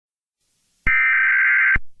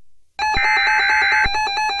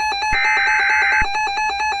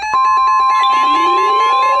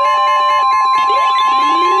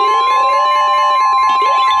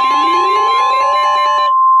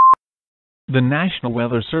The National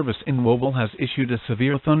Weather Service in Mobile has issued a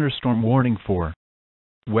severe thunderstorm warning for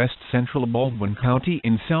west central Baldwin County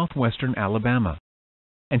in southwestern Alabama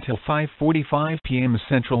until 5:45 p.m.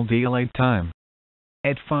 Central Daylight Time.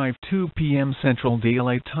 At 5:02 p.m. Central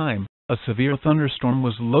Daylight Time, a severe thunderstorm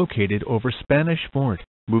was located over Spanish Fort,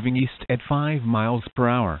 moving east at 5 miles per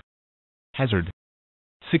hour. Hazard: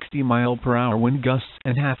 60-mile-per-hour wind gusts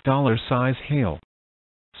and $size hail.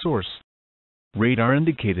 Source: radar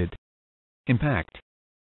indicated. Impact: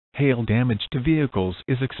 hail damage to vehicles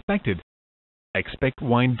is expected. Expect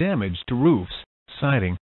wind damage to roofs,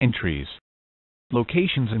 siding, and trees.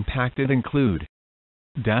 Locations impacted include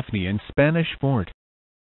Daphne and Spanish Fort.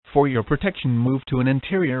 For your protection, move to an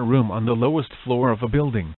interior room on the lowest floor of a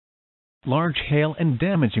building. Large hail and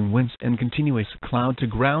damaging winds and continuous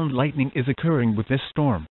cloud-to-ground lightning is occurring with this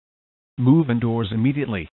storm. Move indoors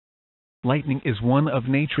immediately. Lightning is one of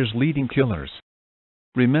nature's leading killers.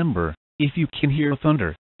 Remember, if you can hear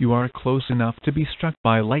thunder, you are close enough to be struck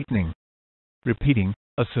by lightning. Repeating,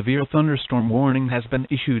 a severe thunderstorm warning has been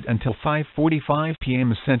issued until 5:45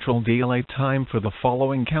 p.m. Central Daylight Time for the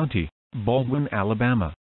following county: Baldwin,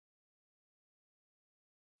 Alabama,